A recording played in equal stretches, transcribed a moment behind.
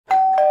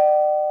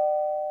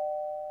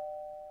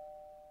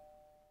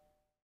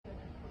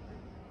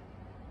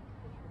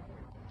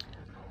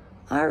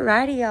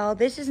Alrighty, y'all.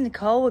 This is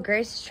Nicole with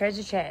Grace's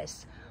Treasure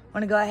Chest.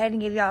 Want to go ahead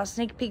and give y'all a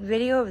sneak peek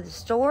video of the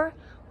store.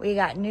 We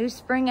got new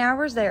spring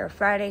hours. They are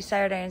Friday,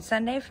 Saturday, and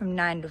Sunday from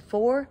 9 to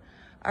 4.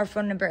 Our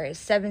phone number is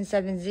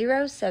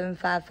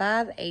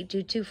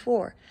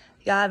 770-755-8224.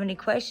 If y'all have any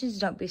questions,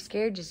 don't be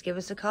scared. Just give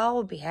us a call.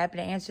 We'll be happy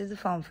to answer the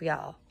phone for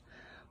y'all.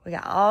 We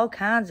got all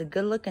kinds of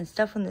good-looking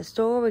stuff in the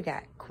store. We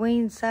got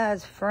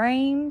queen-size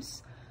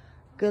frames,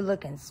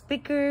 good-looking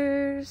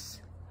speakers.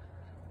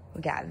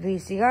 We got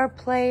VCR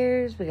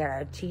players. We got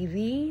our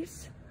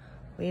TVs.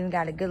 We even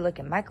got a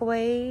good-looking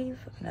microwave,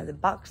 another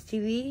box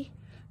TV,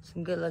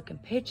 some good-looking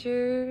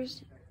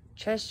pictures,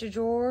 chest of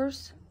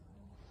drawers.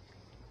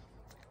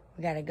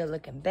 We got a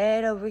good-looking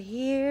bed over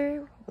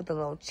here with a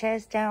little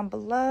chest down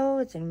below.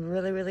 It's in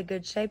really, really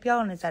good shape, y'all,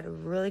 and it's at a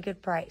really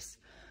good price.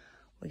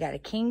 We got a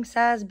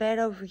king-size bed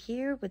over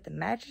here with the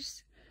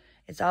mattress.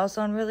 It's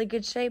also in really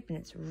good shape, and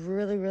it's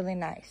really, really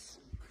nice.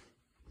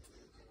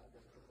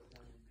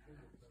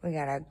 We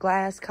got our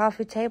glass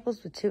coffee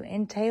tables with 2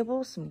 end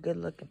tables, some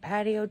good-looking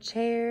patio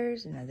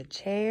chairs, another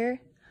chair.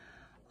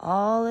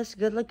 All this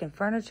good-looking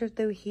furniture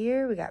through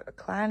here. We got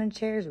reclining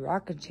chairs,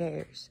 rocking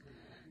chairs,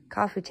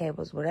 coffee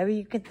tables, whatever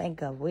you can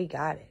think of, we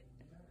got it.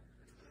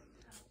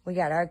 We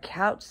got our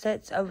couch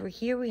sets over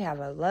here. We have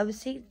our love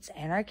seats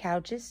and our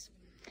couches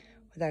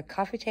with our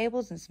coffee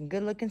tables and some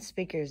good-looking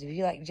speakers. If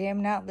you like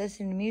jamming out,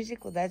 listening to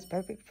music, well, that's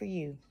perfect for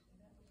you.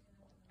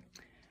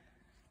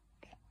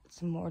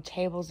 Some more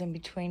tables in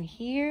between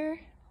here.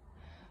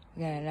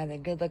 We got another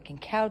good-looking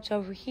couch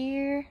over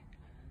here.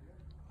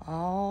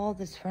 All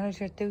this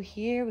furniture through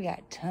here. We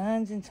got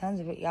tons and tons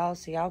of it, y'all.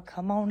 So y'all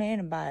come on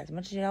in and buy as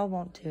much as y'all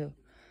want to.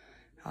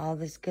 All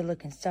this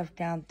good-looking stuff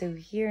down through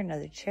here.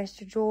 Another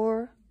chest of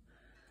drawer.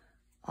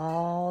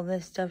 All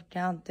this stuff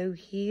down through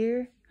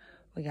here.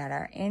 We got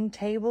our end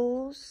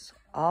tables.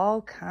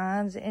 All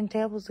kinds of end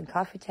tables and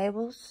coffee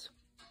tables.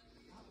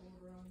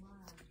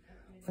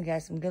 We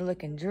got some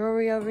good-looking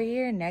jewelry over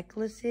here,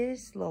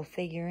 necklaces, little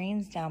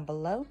figurines down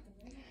below.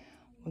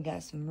 We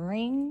got some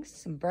rings,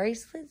 some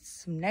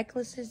bracelets, some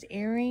necklaces,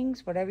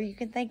 earrings, whatever you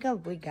can think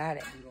of, we got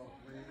it.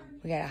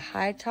 We got a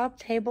high top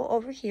table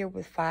over here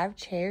with 5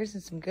 chairs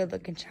and some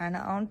good-looking china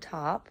on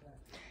top.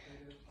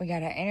 We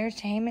got our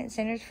entertainment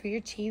centers for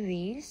your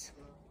TVs.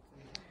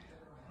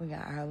 We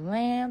got our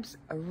lamps,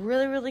 a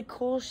really, really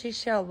cool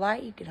seashell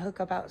light you can hook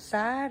up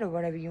outside or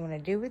whatever you want to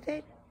do with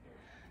it.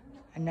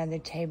 Another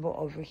table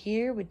over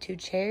here with 2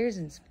 chairs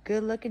and some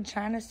good-looking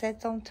china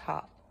sets on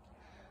top.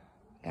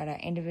 Got our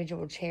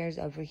individual chairs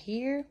over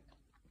here.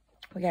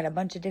 We got a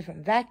bunch of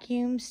different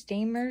vacuums,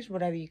 steamers,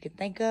 whatever you can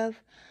think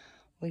of.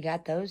 We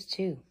got those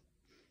too.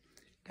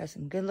 Got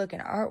some good-looking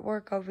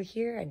artwork over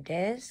here, a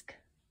desk.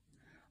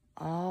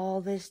 All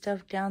this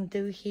stuff down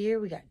through here.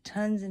 We got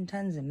tons and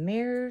tons of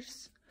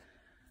mirrors.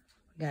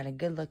 We got a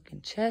good-looking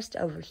chest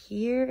over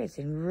here. It's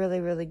in really,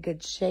 really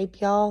good shape,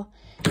 y'all.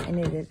 And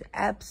it is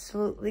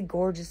absolutely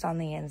gorgeous on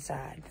the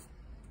inside.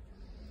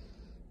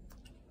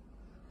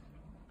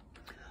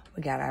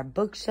 We got our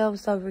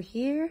bookshelves over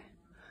here.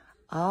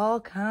 All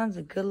kinds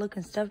of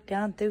good-looking stuff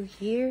down through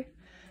here.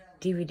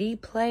 DVD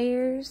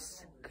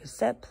players,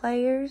 cassette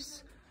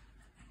players.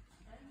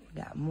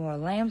 We got more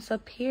lamps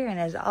up here. And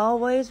as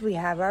always, we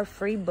have our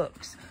free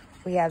books.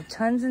 We have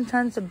tons and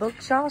tons of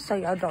books, y'all, so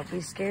y'all don't be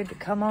scared to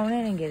come on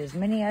in and get as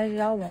many as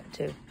y'all want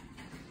to.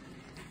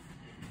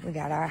 We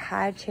got our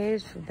high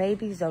chairs for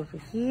babies over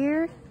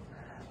here.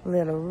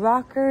 Little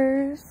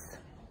rockers.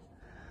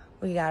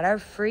 We got our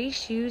free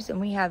shoes, and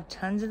we have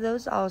tons of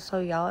those also,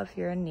 y'all, if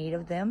you're in need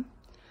of them.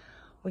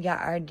 We got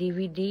our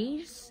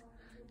DVDs,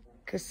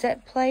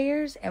 cassette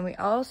players, and we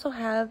also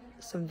have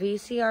some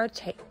VCR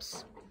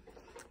tapes.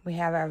 We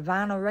have our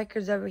vinyl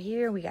records over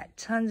here. We got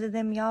tons of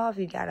them, y'all. If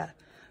you got a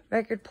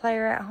record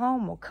player at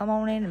home, well, come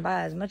on in and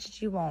buy as much as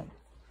you want.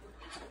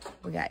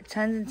 We got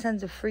tons and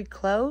tons of free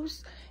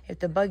clothes. If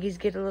the buggies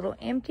get a little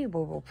empty,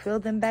 we'll fill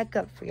them back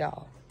up for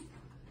y'all.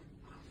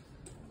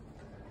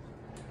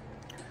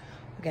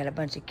 We got a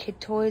bunch of kid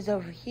toys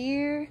over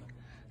here.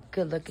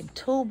 Good looking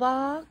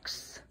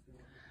toolbox.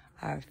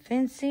 Our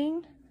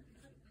fencing.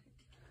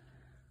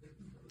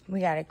 We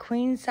got a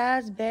queen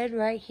size bed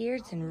right here.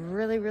 It's in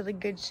really, really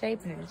good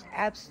shape and it's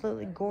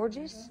absolutely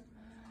gorgeous.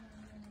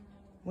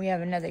 We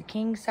have another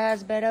king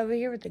size bed over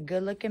here with a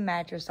good looking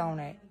mattress on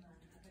it.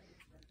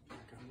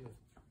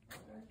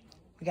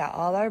 We got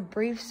all our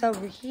briefs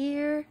over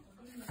here.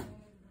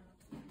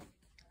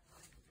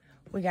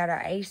 We got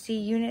our AC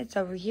units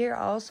over here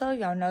also.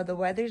 Y'all know the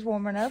weather's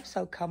warming up,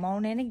 so come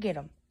on in and get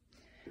them.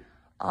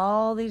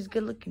 All these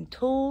good looking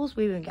tools.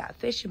 We even got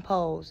fishing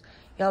poles.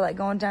 Y'all like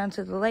going down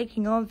to the lake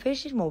and going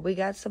fishing? Well, we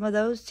got some of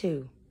those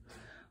too.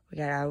 We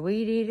got our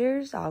weed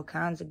eaters, all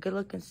kinds of good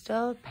looking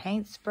stuff,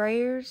 paint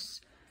sprayers,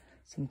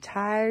 some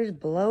tires,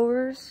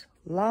 blowers,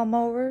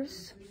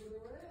 lawnmowers.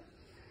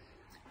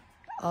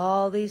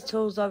 All these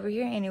tools over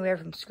here, anywhere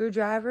from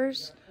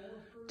screwdrivers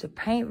to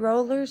paint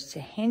rollers to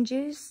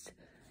hinges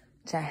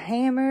to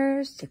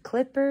hammers to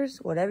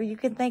clippers, whatever you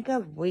can think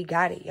of, we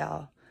got it,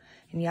 y'all.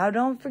 And y'all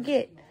don't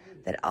forget,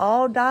 that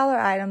all dollar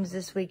items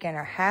this weekend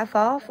are half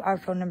off. Our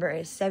phone number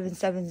is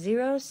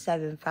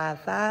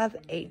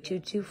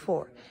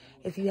 770-755-8224.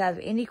 If you have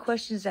any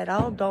questions at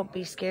all, don't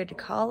be scared to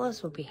call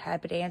us. We'll be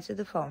happy to answer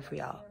the phone for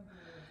y'all.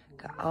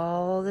 Got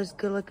all this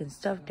good looking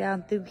stuff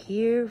down through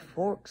here.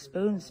 Forks,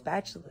 spoons,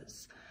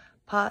 spatulas,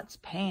 pots,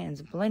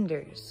 pans,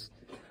 blenders.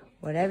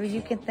 Whatever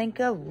you can think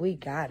of, we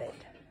got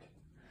it.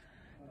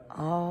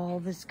 All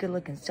this good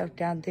looking stuff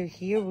down through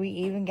here. We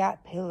even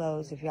got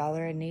pillows if y'all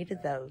are in need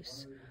of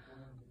those.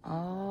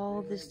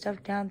 All this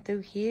stuff down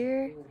through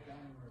here.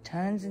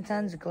 Tons and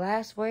tons of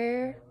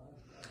glassware.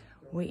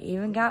 We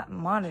even got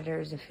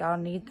monitors if y'all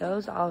need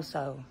those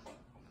also.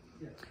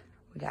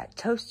 We got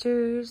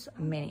toasters,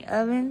 mini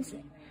ovens,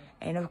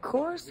 and of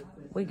course,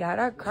 we got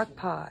our crock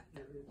pot.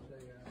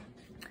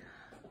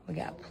 We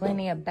got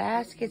plenty of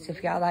baskets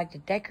if y'all like to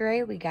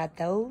decorate. We got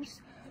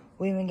those.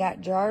 We even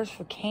got jars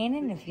for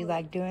canning if you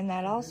like doing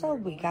that also.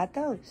 We got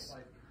those.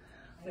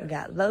 We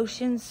got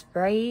lotions,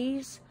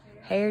 sprays,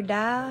 hair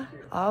dye,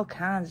 all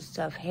kinds of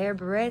stuff. Hair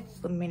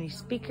barrettes, little mini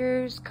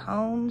speakers,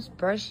 combs,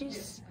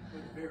 brushes.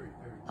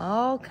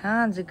 All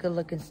kinds of good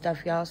looking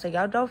stuff, y'all. So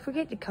y'all don't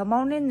forget to come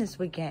on in this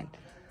weekend.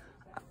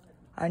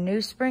 Our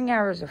new spring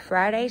hours are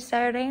Friday,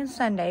 Saturday, and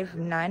Sunday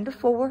from 9 to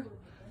 4.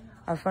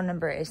 Our phone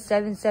number is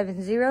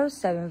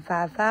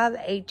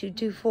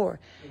 770-755-8224.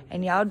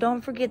 And y'all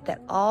don't forget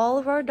that all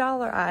of our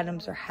dollar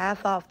items are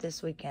half off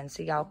this weekend.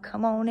 So y'all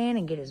come on in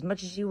and get as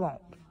much as you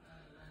want.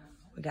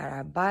 We got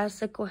our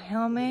bicycle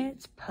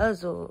helmets,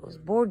 puzzles,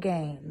 board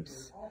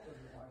games.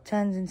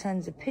 Tons and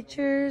tons of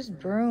pictures,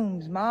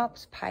 brooms,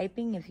 mops,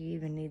 piping if you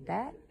even need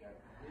that.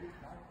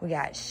 We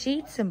got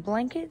sheets and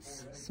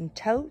blankets, some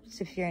totes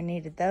if you're in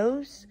need of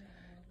those.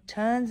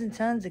 Tons and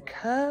tons of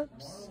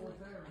cups.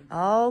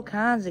 All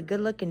kinds of good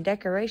looking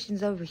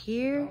decorations over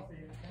here.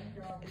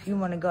 If you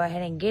want to go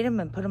ahead and get them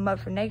and put them up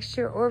for next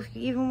year, or if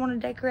you even want to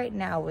decorate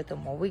now with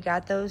them, well, we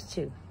got those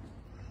too.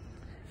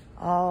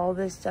 All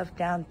this stuff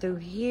down through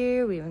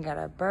here. We even got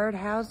our bird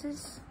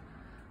houses.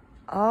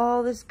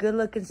 All this good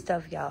looking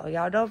stuff, y'all.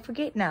 Y'all don't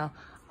forget now.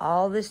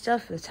 All this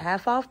stuff is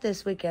half off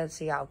this weekend,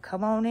 so y'all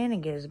come on in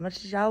and get as much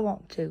as y'all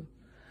want to.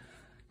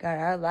 Got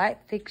our light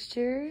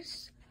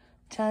fixtures.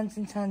 Tons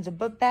and tons of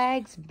book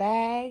bags.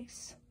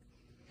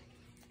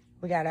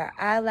 We got our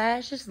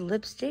eyelashes,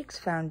 lipsticks,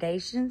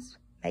 foundations,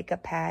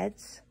 makeup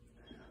pads.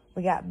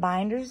 We got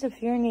binders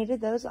if you're in need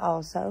of those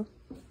also.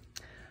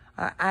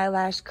 Our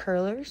eyelash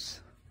curlers.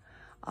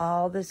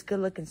 All this good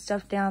looking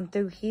stuff down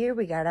through here.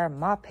 We got our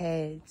mop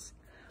heads.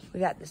 We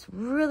got this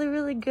really,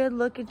 really good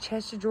looking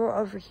chest of drawer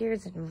over here.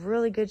 It's in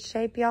really good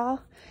shape,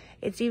 y'all.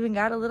 It's even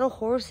got a little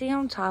horsey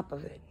on top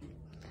of it.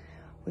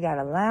 We got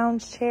a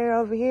lounge chair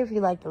over here if you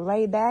like to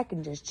lay back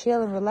and just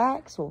chill and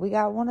relax. Well, we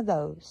got one of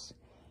those.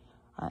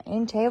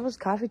 End tables,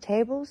 coffee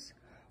tables.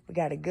 We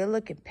got a good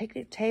looking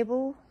picnic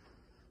table.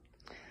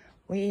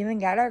 We even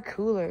got our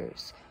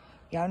coolers.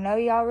 Y'all know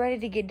y'all ready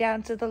to get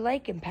down to the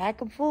lake and pack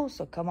them full,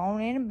 so come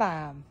on in and buy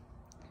them.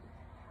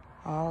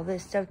 All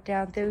this stuff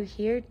down through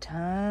here,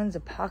 tons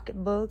of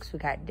pocketbooks. We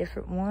got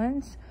different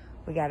ones.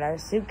 We got our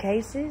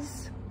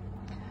suitcases.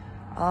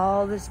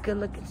 All this good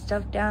looking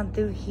stuff down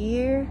through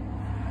here.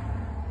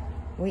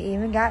 We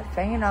even got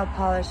fingernail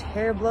polish,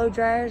 hair blow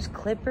dryers,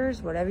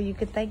 clippers, whatever you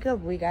can think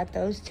of, we got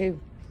those too.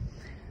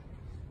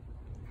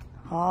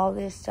 All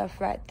this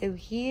stuff right through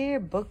here,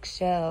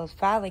 bookshelves,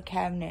 filing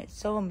cabinets,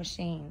 sewing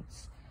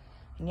machines.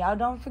 And y'all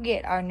don't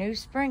forget our new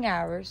spring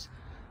hours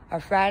are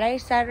Friday,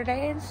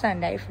 Saturday, and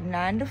Sunday from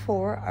 9 to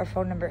 4. Our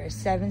phone number is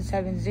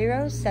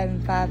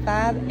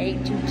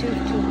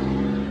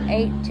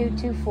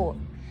 770-755-8224.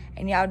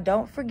 And y'all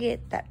don't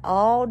forget that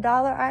all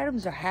dollar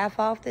items are half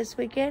off this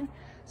weekend.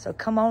 So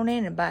come on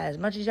in and buy as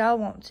much as y'all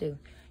want to.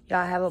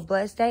 Y'all have a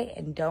blessed day,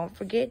 and don't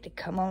forget to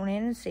come on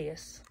in and see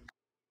us.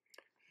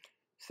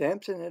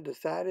 Samson had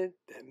decided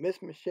that Miss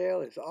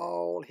Michelle is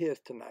all his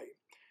tonight.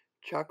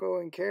 Choco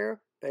and Kara,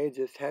 they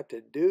just have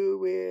to do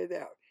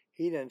without.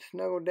 He done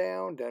snuggled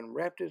down, done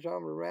wrapped his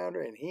arm around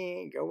her, and he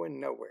ain't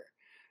going nowhere.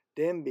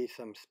 Them be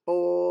some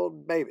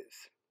spoiled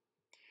babies.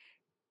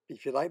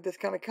 If you like this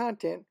kind of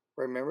content,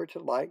 remember to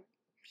like,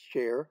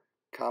 share,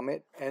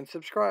 comment, and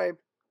subscribe.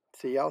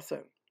 See y'all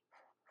soon.